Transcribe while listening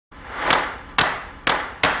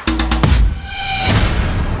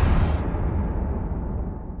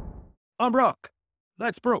I'm Brock.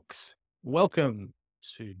 That's Brooks. Welcome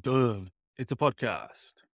to Duh. It's a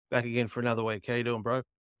podcast. Back again for another week. How you doing, bro?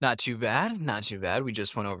 Not too bad, not too bad. We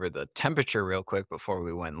just went over the temperature real quick before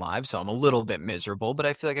we went live, so I'm a little bit miserable, but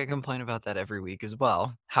I feel like I complain about that every week as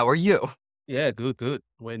well. How are you? Yeah, good, good.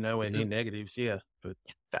 We're nowhere This near is negatives, yeah. But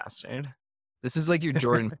bastard. This is like your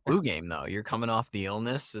Jordan flu game, though. You're coming off the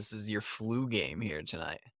illness. This is your flu game here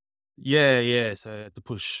tonight. yeah. So I had to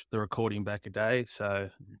push the recording back a day. So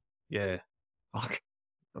yeah, Fuck.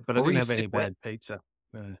 but I What were didn't you have any sick with? bad pizza.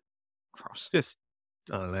 Uh, Gross. just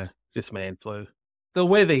I don't know, just man flu. The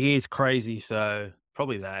weather here is crazy, so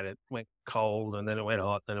probably that. It went cold and then it went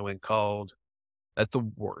hot, then it went cold, That's the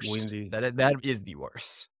worst. windy. That is the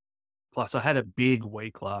worst. Plus, I had a big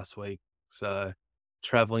week last week, so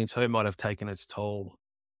traveling too might have taken its toll. Being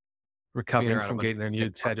Recovering around a from bunch getting of a sick new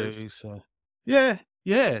fuckers. tattoo, so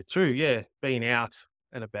yeah, true, yeah. Being out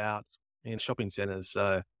and about in shopping centres,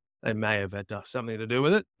 so they may have had something to do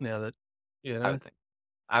with it. Now that you I know would think.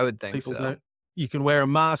 I would think people so. don't, you can wear a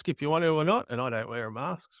mask if you want to or not, and I don't wear a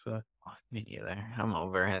mask, so Oh, me neither. I'm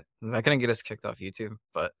over it. That gonna get us kicked off YouTube,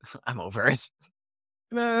 but I'm over it.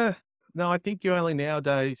 no, no. I think you only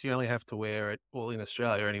nowadays you only have to wear it, well, in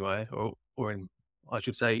Australia anyway, or in I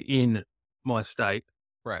should say in my state.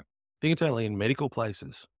 Right. I think it's only in medical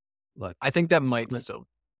places. Like, I think that might n- still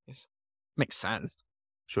yes, makes sense.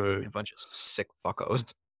 true. A bunch of sick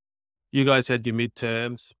fuckos. You guys had your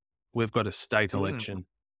midterms. We've got a state Mm. election.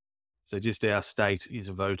 So just our state is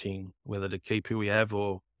voting whether to keep who we have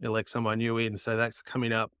or elect someone new in. So that's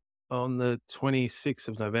coming up on the 26th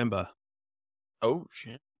of November. Oh,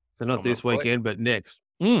 shit. So not Coming this up quick. weekend, but next.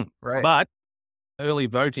 Right. But early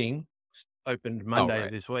voting opened Oh, Monday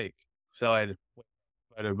right. this week. So I had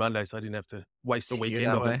voted Monday, so I didn't have to waste It's a easier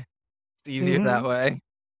weekend that of it. way. It's easier Mhm. that way.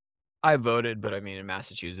 I voted, but I mean, in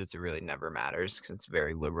Massachusetts, it really never matters because it's a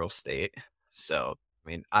very liberal state. So, I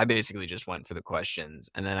mean, I basically just went for the questions,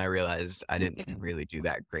 and then I realized I didn't really do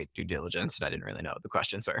that great due diligence, and I didn't really know what the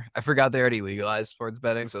questions were. I forgot they already legalized sports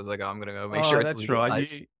betting, so I was like, "Oh, I'm gonna go make sure Oh, it's that's right.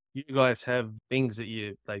 legalized." You guys have things that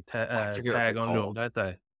they I forget what they're tag onto them, called. don't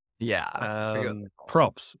they? Yeah, I forget what they're called.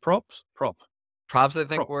 Props, Props, I think,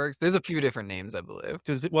 prop. works. There's a few different names, I believe.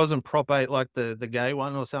 Because it wasn't Prop 8 like the gay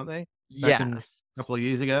one or something back in Yes. a couple of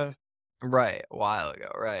years ago? Right, a while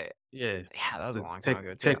ago, right. Yeah, Yeah, that was a the long time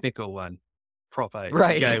ago too. technical one, Prop 8, the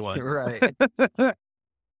gay Right, one. right. I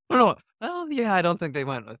don't know. Well, yeah, I don't think they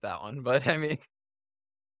went with that one, but I mean,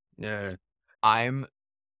 Yeah. I'm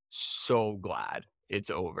so glad it's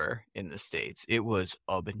over in the States. It was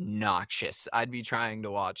obnoxious. I'd be trying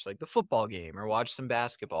to watch like the football game or watch some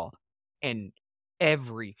basketball, and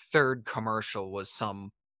every third commercial was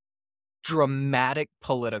some dramatic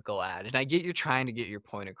political ad. And I get you're trying to get your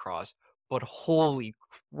point across, but holy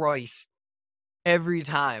Christ. Every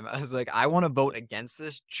time I was like, I want to vote against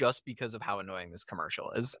this just because of how annoying this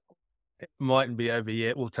commercial is. Mightn't be over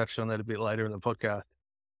yet. We'll touch on that a bit later in the podcast.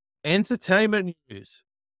 Entertainment news.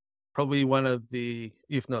 Probably one of the,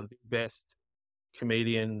 if not the best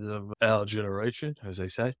comedians of our generation, as they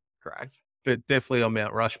say, Correct. but definitely on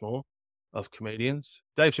Mount Rushmore of comedians.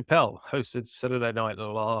 Dave Chappelle hosted Saturday Night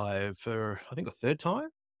Live for, I think, a third time,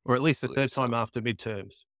 or at least I the believe third so. time after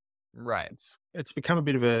midterms. Right. It's become a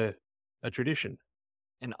bit of a tradition.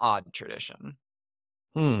 An odd tradition.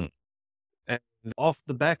 Hmm. And off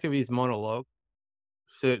the back of his monologue,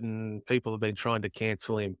 certain people have been trying to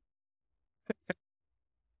cancel him,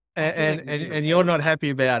 I feel like and we and, do this and you're every not time. happy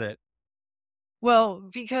about it. Well,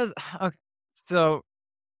 because okay, so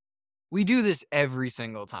we do this every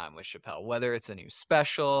single time with Chappelle, whether it's a new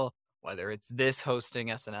special, whether it's this hosting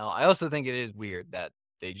SNL. I also think it is weird that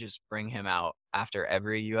they just bring him out after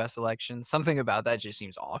every US election. Something about that just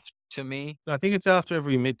seems off to me. I think it's after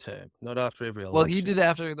every midterm, not after every Well, he election. did it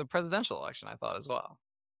after the presidential election, I thought as well.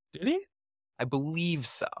 Did he? I believe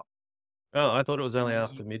so. Oh, I thought it was only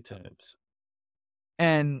after Believe so. midterms.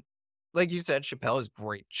 And like you said, Chappelle is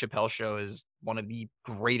great. Chappelle Show is one of the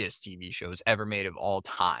greatest TV shows ever made of all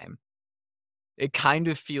time. It kind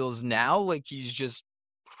of feels now like he's just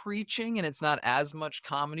preaching and it's not as much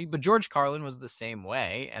comedy, but George Carlin was the same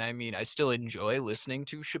way. And I mean, I still enjoy listening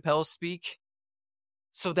to Chappelle speak.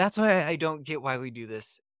 So that's why I don't get why we do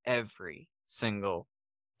this every single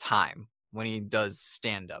time when he does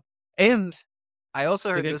stand up. And I also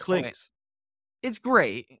I think heard it this point. clicks. It's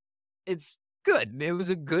great. It's good. It was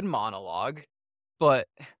a good monologue, but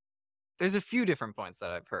there's a few different points that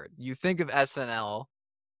I've heard. You think of SNL,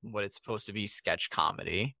 what it's supposed to be, sketch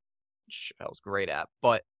comedy, which Chappelle's great at,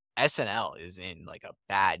 but SNL is in like a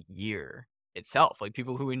bad year itself. Like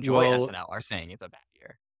people who enjoy Well, SNL are saying it's a bad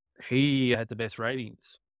year. he had the best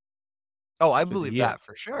ratings Oh, I for the believe year. that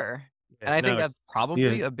for sure. And Yeah, I think no, that's yeah,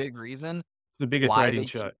 probably a big reason the biggest why rating they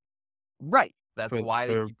show keep right. That's why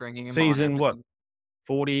they for keep bringing him on season after what, these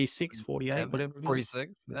 46, 48, 47, whatever it is?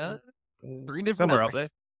 46. Yeah, 3 different somewhere up numbers.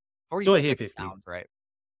 there. Do I hear 46 50? sounds right.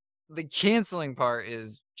 The canceling part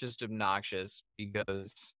is just obnoxious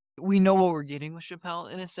because we know what we're getting with Chappelle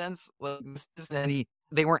in a sense. Like, this isn't any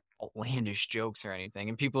they weren't outlandish jokes or anything,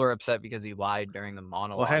 and people are upset because he lied during the Well,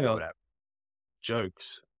 monologue hang or on, whatever.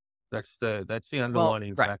 jokes. That's the Well,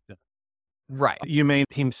 underlining right, factor. right. You mean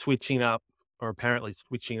him switching up or apparently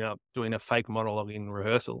switching up, doing a fake monologue in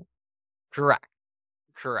rehearsal Correct,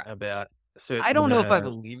 correct. about I certain, don't know if I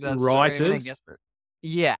believe that story. I mean, I writers? guess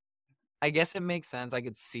yeah, I guess it makes sense. I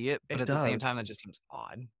could see it, but It at the same does, time, that just seems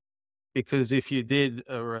odd. because if you did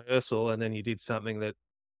a rehearsal and then you did something that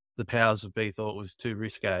the powers that be thought was too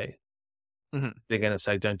risque, Mhm. they're gonna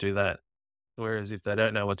say, "Don't do that." Whereas if they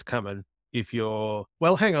don't know what's coming, if you're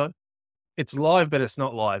well, hang on, it's live, but it's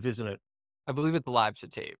not live, isn't it? I believe it's live to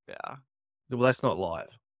tape, yeah. Well, that's not live.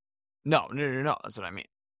 No, no, no, no, that's what I mean.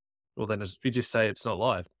 Well, then you just say it's not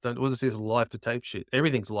live. Don't what is this live to tape shit?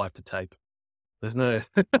 Everything's live to tape. There's no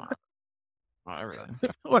Uh, Not everything.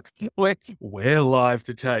 Look, we're live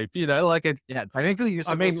to tape, like it. Yeah, technically, you're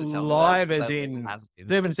I mean, supposed to tell me that live since as I live in in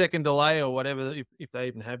Massachusetts. 7-second delay or whatever, if they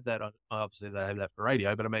even have that on, obviously they have that for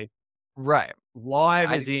radio, but I mean, Right.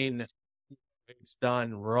 live I as in it's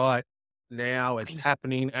done right now, it's I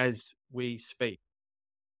happening as we speak.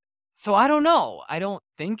 so I don't know. I don't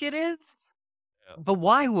think it is, Yeah. but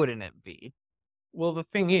why wouldn't it be? Well, the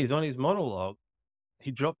thing is, on his monologue,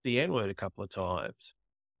 he dropped the N word a couple of times,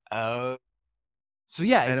 Oh. So,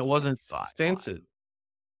 yeah, and it it can't wasn't be live. censored.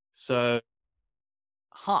 So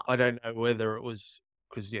Huh. I don't know whether it was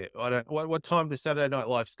because yeah, I don't. What time does Saturday Night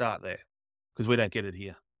Live start there? Because we don't get it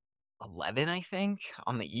here. 11, I think,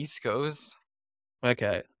 on the East Coast.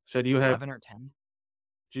 Okay, so do 11 or 10?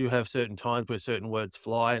 you have certain times where certain words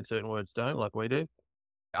fly and certain words don't, like we do?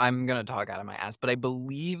 I'm gonna talk out of my ass, but I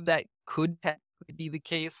believe that could technically be the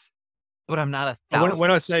case, but I'm not When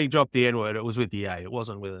 1,000. I say drop the N word, it was with the A. It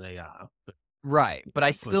wasn't with an ER. But Right, but I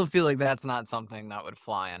it still was feel like that's not something that would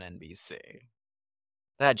fly on NBC.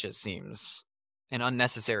 That just seems an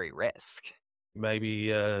unnecessary risk. maybe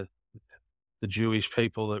the Jewish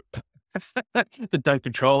people that that don't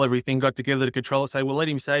control everything got together to control it. Say, well, let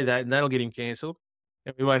him say that, and that'll get him cancelled,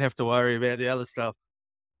 and we won't have to worry about the other stuff.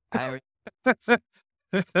 I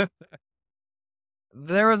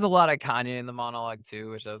There was a lot of Kanye in the monologue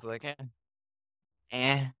too, which I was like,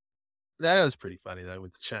 eh. That was pretty funny though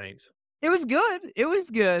with the chains. It was good. It was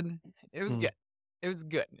good. It was Mm. good. It was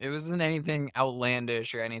good. It wasn't anything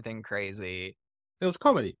outlandish or anything crazy. It was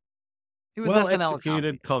comedy, It was well SNL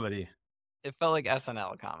executed comedy. comedy. It felt like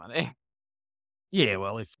SNL comedy. Yeah,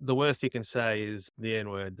 well, if the worst you can say is the N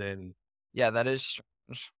word, then Yeah, that is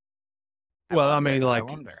strange. I well, I wonder. mean, I like,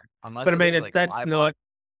 wonder. but Unless I it mean, is like that's live on. not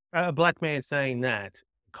a black man saying that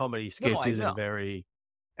comedy No, sketch I isn't know. very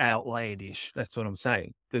outlandish. That's what I'm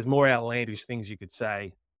saying. There's more outlandish things you could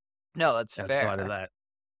say No, that's outside of fair. that.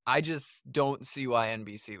 I just don't see why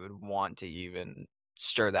NBC would want to even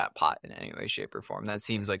stir that pot in any way, shape, or form. That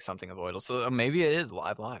seems like something avoidable. So maybe it is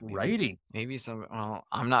live. Rating Maybe some. Well,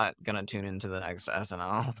 I'm not gonna tune into the next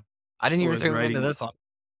SNL. I didn't or even his tune into ratings this one.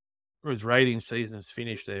 or his rating season's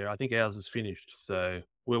finished there. I think ours is finished, so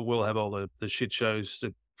we'll have all the shit shows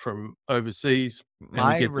from overseas, and we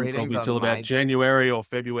My get them ratings probably on till about my t- January or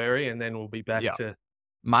February, and then we'll be back yeah, to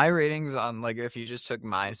my ratings on like if you just took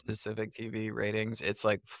my specific TV ratings, it's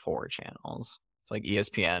like 4 channels. It's like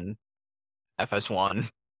ESPN, FS1,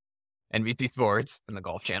 NBC Sports, and the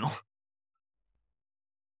Golf Channel.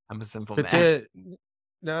 I'm a simple but man.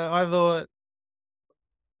 no, I thought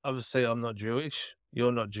obviously I'm not Jewish.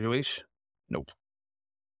 You're not Jewish. Nope.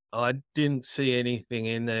 I didn't see anything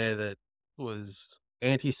in there that was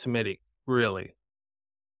anti-Semitic, really.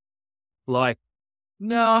 Like,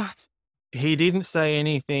 No. he didn't say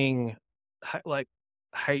anything like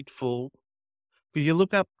hateful. Because you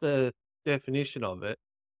look up the definition of it,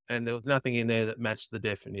 and there was nothing in there that matched the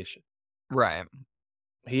definition. Right.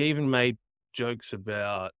 He even made jokes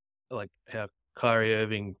about like how Kyrie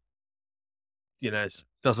Irving,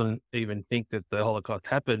 doesn't even think that the Holocaust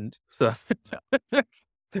happened. So, so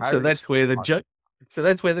Kyrie's that's where the fucking joke. So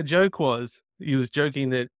that's where the joke was. He was joking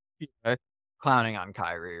that, clowning on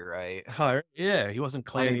Kyrie, right? Yeah, he wasn't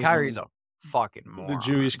I mean, clowning Kyrie's on a fucking the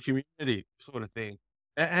Jewish moron. community, sort of thing.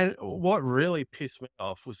 And what really pissed me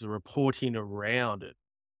off was the reporting around it.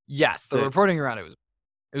 Yes, the That reporting around it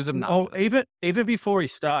was obnoxious. even before he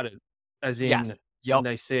started, as Yes. in when Yep.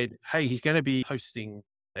 they said, "Hey, he's going to be hosting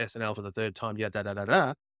SNL for the third time," yeah, da da da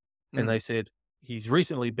da, and Mhm. they said, he's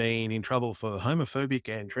recently been in trouble for homophobic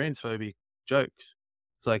and transphobic jokes.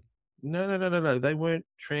 It's like, no, no, no, no, no. They weren't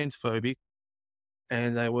transphobic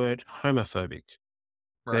and they weren't homophobic.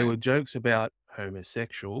 They Right. were jokes about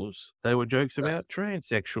homosexuals. They were jokes Right. about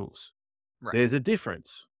transsexuals. Right. There's a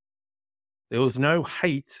difference. There was no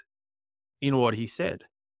hate in what he said.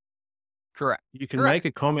 Correct. You can make Correct.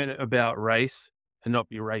 a comment about race and not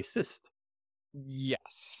be racist.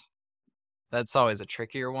 Yes. That's always a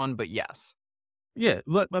trickier one, but yes. Yeah,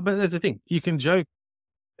 look, but that's the thing. You can joke.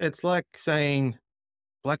 It's like saying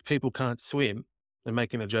black people can't swim and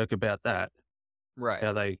making a joke about that. Right.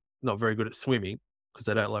 How they not very good at swimming because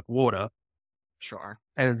they don't like water. Sure.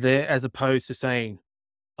 And there, as opposed to saying,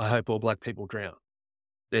 I hope all black people drown.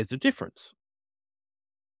 There's a difference.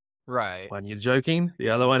 Right. One you're joking, the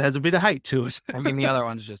other one has a bit of hate to it. I mean, the other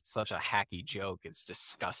one's just such a hacky joke. It's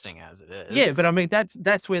disgusting as it Yeah, is. but I mean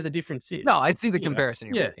that's where the difference is. No, I see the You know? comparison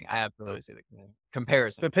you're Yeah. making. I absolutely see the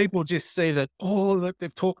comparison. But people just see that, oh, look,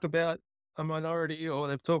 they've talked about a minority or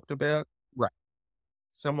they've talked about Right.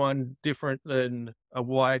 someone different than a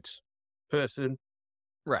white person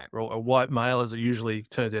Right. or a white male, as it usually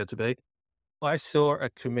turns out to be. I saw a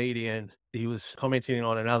comedian, he was commenting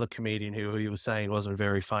on another comedian who he was saying wasn't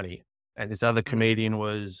very funny. And this other Mhm. comedian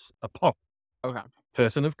was a pop Okay.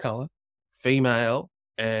 person of color, female,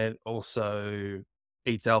 and also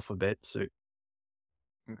eats alphabet soup.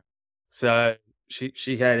 Mm. So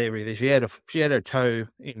she had everything. She had her toe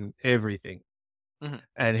in everything. Mhm.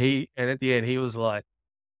 And at the end he was like,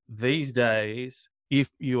 these days,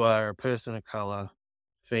 if you are a person of color,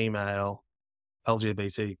 female,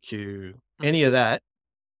 LGBTQ, Mhm. any of that,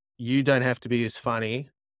 you don't have to be as funny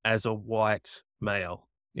as a white male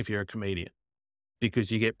if you're a comedian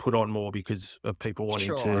because you get put on more because of people wanting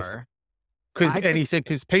to. Sure. Cause, I and could he said,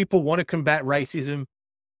 because people want to combat racism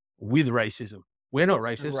with racism. We're not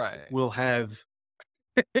racist. right. We'll have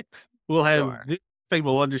Sure.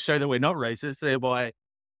 people want to show that we're not racist, thereby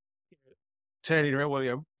turning around, well,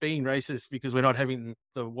 you're being racist because we're not having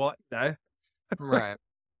the what, Right.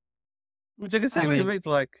 which I can see I what you mean, mean. It's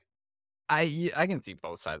like, I can see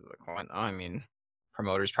both sides of the coin. I mean,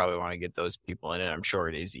 promoters probably want to get those people in it. I'm sure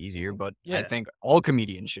it is easier, but I yeah, think all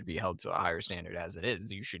comedians should be held to a higher standard as it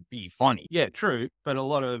is. You should be funny. yeah, true. But a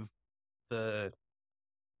lot of the,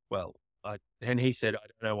 well, and he said, I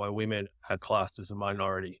don't know why women are classed as a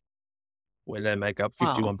minority when they make up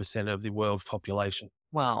Well, 51% of the world's population.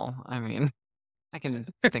 I mean, I can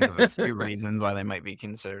think of a few reasons why they might be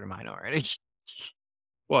considered a minority.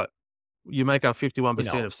 What? You make up You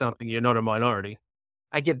 51% know, of something, you're not a minority.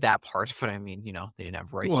 I get that part, but I mean, they didn't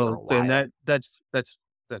have rights for Well, a then while.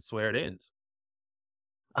 that's where it ends.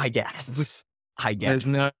 I guess. I guess. There's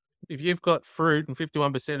no if you've got fruit and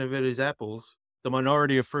 51% of it is apples, the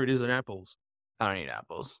minority of fruit isn't apples. I don't eat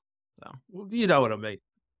apples. So Well, you know what I mean.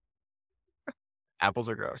 apples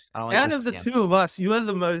are gross. I don't like Out the of the skin. two of us, you're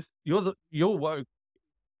woke.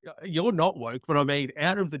 You're not woke, but I mean,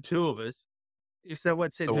 out of the two of us, if someone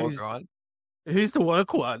said The woke one. who's the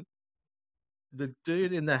woke one, the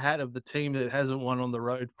dude in the hat of the team that hasn't won on the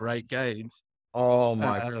road for 8 games. Oh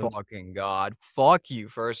my Um, fucking god. Fuck you,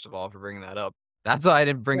 first of all, for bringing that up. That's why I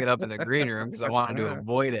didn't bring it up in the green room because I wanted to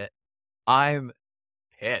avoid it. I'm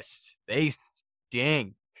pissed. They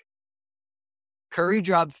stink. Curry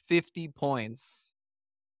dropped 50 points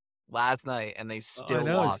last night and they I still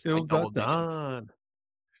know it lost by still double got digits. done.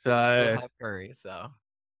 They still So have Curry, so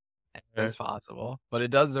it's possible. But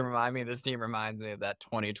it does remind me, this team reminds me of that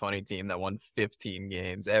 2020 team that won 15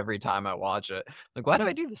 games every time I watch it. Like, why do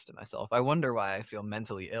I do this to myself? I wonder why I feel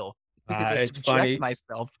mentally ill because I it's subject funny.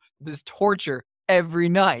 myself to this torture every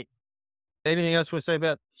night. Anything else we'll say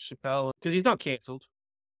about Chappelle? Because he's not cancelled.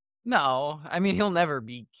 No, I mean, he'll never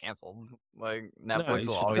be canceled. Like, No, Netflix he's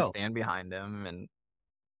will always Chappelle. stand behind him. And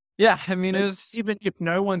yeah, I mean, it But was even if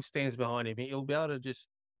no one stands behind him, he'll be able to just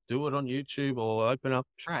do it on YouTube or open up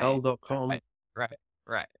right, Chappelle.com, right, right,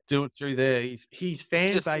 right. do it through there. His It's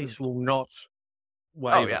fan just, base will not oh,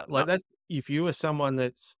 waver. yeah, no, Like that's if you are someone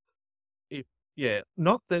that's if yeah,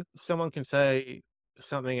 not that someone can say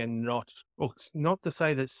something and not or not to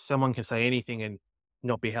say that someone can say anything and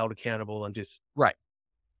not be held accountable and just right,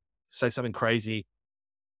 say something crazy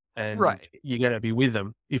and right. you're going to be with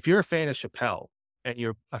them. If you're a fan of Chappelle and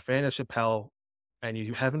you're a fan of Chappelle and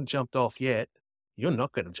you haven't jumped off yet, you're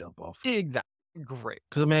not going to jump off. Exactly. Great.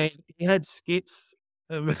 Because, I mean, he had skits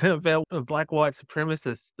about black white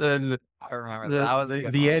supremacists and I remember the, that was a the,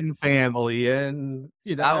 good the one. N family and,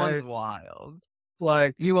 That one's wild.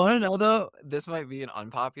 like, You wanna know, though? This might be an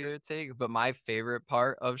unpopular take, but my favorite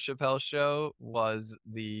part of Chappelle's show was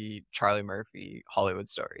the Charlie Murphy Hollywood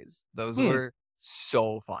stories. Those hmm, were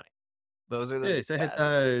so funny. Those are the Yeah, so he had best.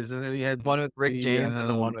 those, and then he had One with Rick the, James and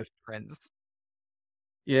the one with Prince.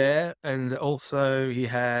 yeah, and also he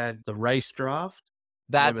had the race draft.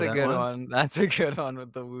 That's Remember a that good one? one. That's a good one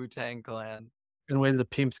with the Wu-Tang Clan. And when the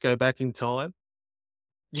pimps go back in time,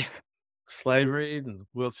 Yeah, slavery and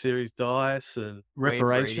World Series dice and Wayne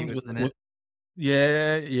Brady reparations was with in it.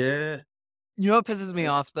 yeah, yeah, You know what pisses me yeah,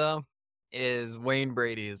 off though? Is Wayne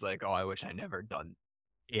Brady is like, "Oh, I wish I never done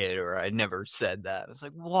it or I never said that." It's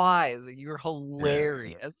like, "Why?" It's like, "You're yeah,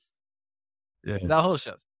 hilarious." yeah. That whole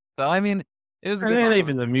show's so, I mean, it was a And good then time.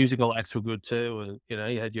 even the musical acts were good too, and,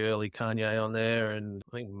 you had your early Kanye on there, and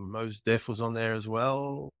I think Mos Def was on there as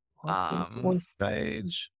well, I think, Um, on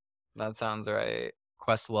stage. that sounds right.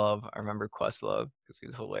 Questlove, I remember Questlove because he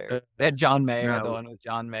was hilarious. Uh, They had John Mayer, the no, one with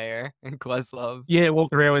John Mayer and Questlove. yeah,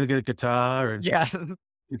 walking around with a guitar, and Yeah,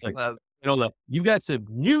 it's like, that's "You got some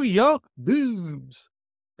New York boobs."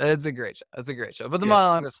 it's a great show. It's a great show, but the Yeah,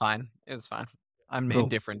 monologue was fine. It was fine. I'm cool.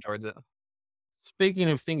 indifferent towards it. Speaking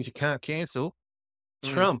of things you can't cancel,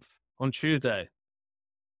 Mm, Trump on Tuesday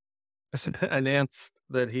announced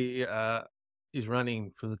that he, is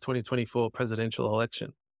running for the 2024 presidential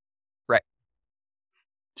election. right.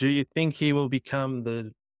 Do you think he will become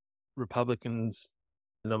the Republicans'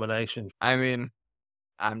 nomination? I mean,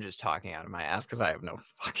 I'm just talking out of my ass because I have no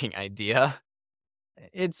fucking idea.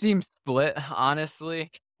 It seems split,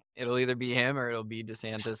 honestly. It'll either be him or it'll be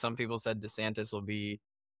DeSantis. Some people said DeSantis will be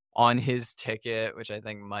on his ticket, which I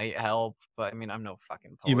think might help, but I mean, I'm no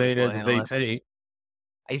fucking You mean political as a analyst. VP?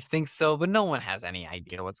 I think so, but no one has any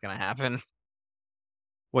idea what's gonna happen.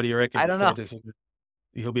 What do you reckon I don't know. DeSantis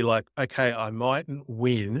he'll be like, "Okay, I mightn't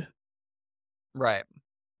win Right.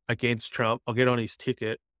 against Trump. I'll get on his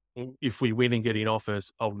ticket. If we win and get in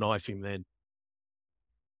office, I'll knife him then."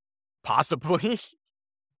 Possibly.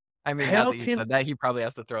 I mean, now How that you can said that, he probably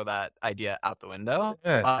has to throw that idea out the window,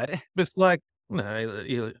 yeah, but but it's like,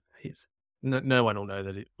 no, he's no one will know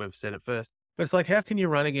that we've said it first. But it's like, how can you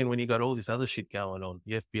run again when you got all this other shit going on?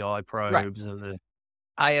 The FBI right. probes and the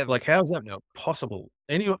I have like, how is that no. possible?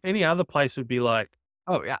 Any other place would be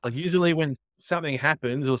Oh, yeah. like usually when something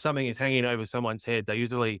happens or something is hanging over someone's head, they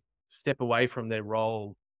usually step away from their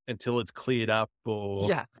role until it's cleared up or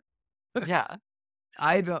Yeah. Yeah.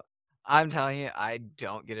 I don't I'm telling you, I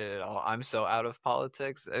don't get it at all. I'm so out of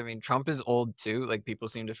politics. I mean, Trump is old too, like, people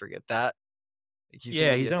seem to forget that. Like, he's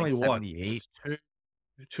gonna yeah, be, he's I think, only what, 78. 2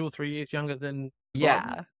 2 or 3 years younger than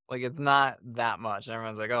Biden? Yeah, like, it's not that much.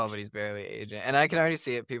 Everyone's like, "Oh, but he's barely aging," and I can already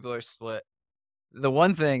see it, people are split. The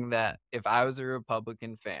one thing that if I was a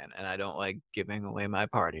Republican fan, and I don't like giving away my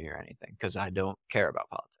party or anything, because I don't care about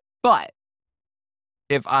politics, but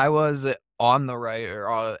if I was on the right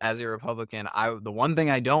or as a Republican, the one thing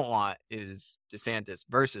I don't want is DeSantis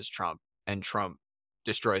versus Trump, and Trump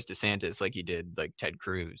destroys DeSantis like he did like Ted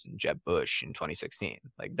Cruz and Jeb Bush in 2016.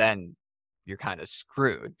 Like then you're kind of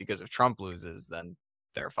screwed because if Trump loses, then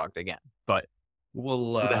they're fucked again. But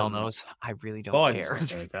Well, who the hell knows? I really don't Biden's care. not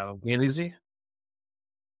gonna go again, is he?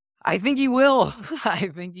 I think he will. I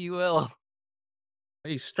think he will.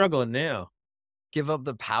 He's struggling now. Give up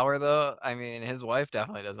the power though. I mean, his wife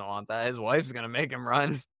definitely doesn't want that. His wife's gonna make him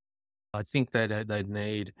run. I think they'd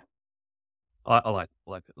need I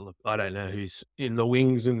look, I don't know who's in the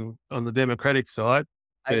wings and on the Democratic side,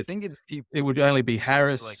 I but think it's it people would only be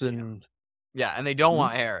Harris like him. and Yeah, and they don't hmm?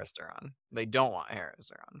 want Harris to run. They don't want Harris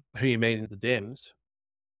to run. Who you mean the Dems?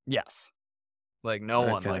 Yes. Like, no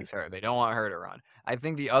one Okay. likes her. They don't want her to run. I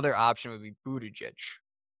think the other option would be Buttigieg,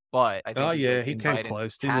 but I Oh, think he's, yeah, like, he in came Biden's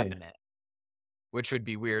close, didn't he? cabinet, which would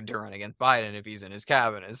be weird to run against Biden if he's in his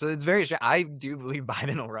cabinet. So it's very I do believe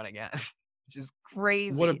Biden will run again, which is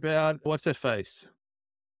What crazy. about what's her face?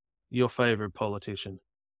 Your favorite politician?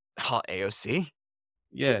 Oh, AOC?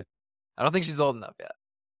 Yeah. I don't think she's old enough yet.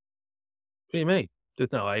 What do you mean?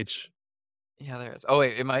 There's no age. Yeah, there is. Oh,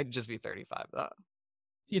 wait, it might just be 35, though.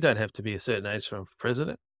 You don't have to be a certain age for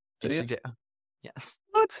president, do Yes, you? you do. Yes.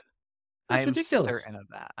 What? I That's am ridiculous. certain of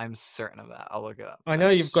that. I'm certain of that. I'll look it up. I know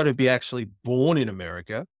you've got to be actually born in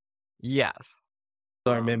America. Yes.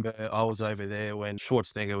 I Um, remember I was over there when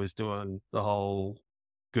Schwarzenegger was doing the whole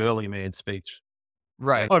girly man speech. And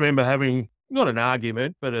right. I remember having not an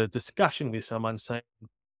argument, but a discussion with someone saying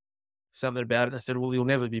something about it. And I said, "Well, he'll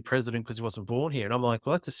never be president because he wasn't born here." And I'm like,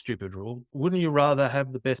 "Well, that's a stupid rule. Wouldn't you rather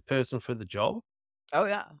have the best person for the job? Oh,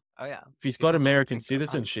 yeah. Oh, yeah. If he's got People don't American think so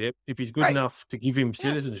enough. citizenship, if he's good Right. enough to give him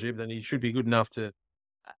Yes. citizenship, then he should be good enough to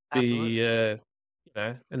Absolutely. be,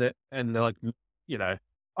 and they're like,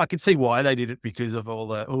 I can see why they did it because of all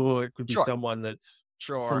the, oh, it could be Sure. someone that's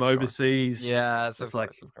Sure, from sure. overseas. Yes, It's of like,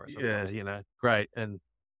 course, of course, of yeah, course. great. And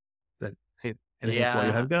that, and hence why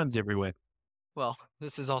you Yeah. have guns everywhere. Well,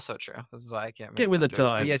 this is also true. This is why I can't make Get with the those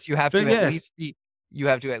jokes. But times. yes, you have But to at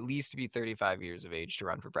yeah, least be 35 years of age to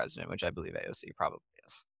run for president, which I believe AOC probably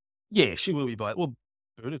is. yeah, she will be by well,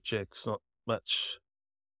 Buttigieg's not much.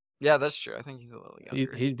 Yeah, that's true. I think he's a little He'd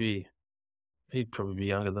younger. he'd be he'd probably be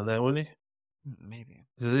younger than that, wouldn't he? Maybe.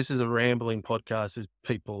 So this is a rambling podcast, as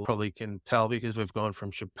people probably can tell, because we've gone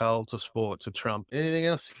from Chappelle to sport to Trump. Anything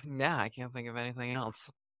else? Yeah, I can't think of anything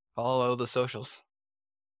else. Follow the socials,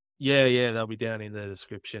 Yeah, yeah, they'll be down in the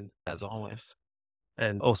description. as always.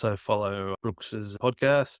 And also follow Brooks's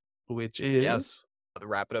podcast, which Yep. is The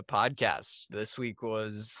Wrap It Up podcast. This week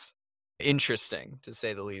was interesting, to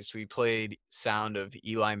say the least. We played sound of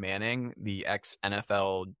Eli Manning, the ex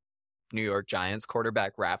NFL New York Giants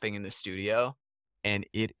quarterback, rapping in the studio, and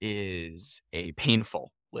it is a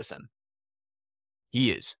painful listen.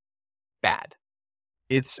 He is bad.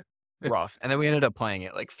 It's rough. And then we ended up playing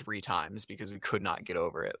it like 3 times because we could not get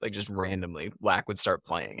over it. Like, just randomly, Lack would start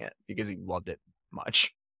playing it because he loved it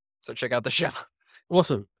much. So check out the show.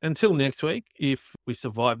 awesome. Until next week, if we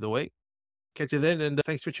survive the week, catch you then, and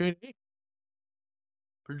thanks for tuning in.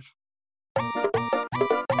 Peace.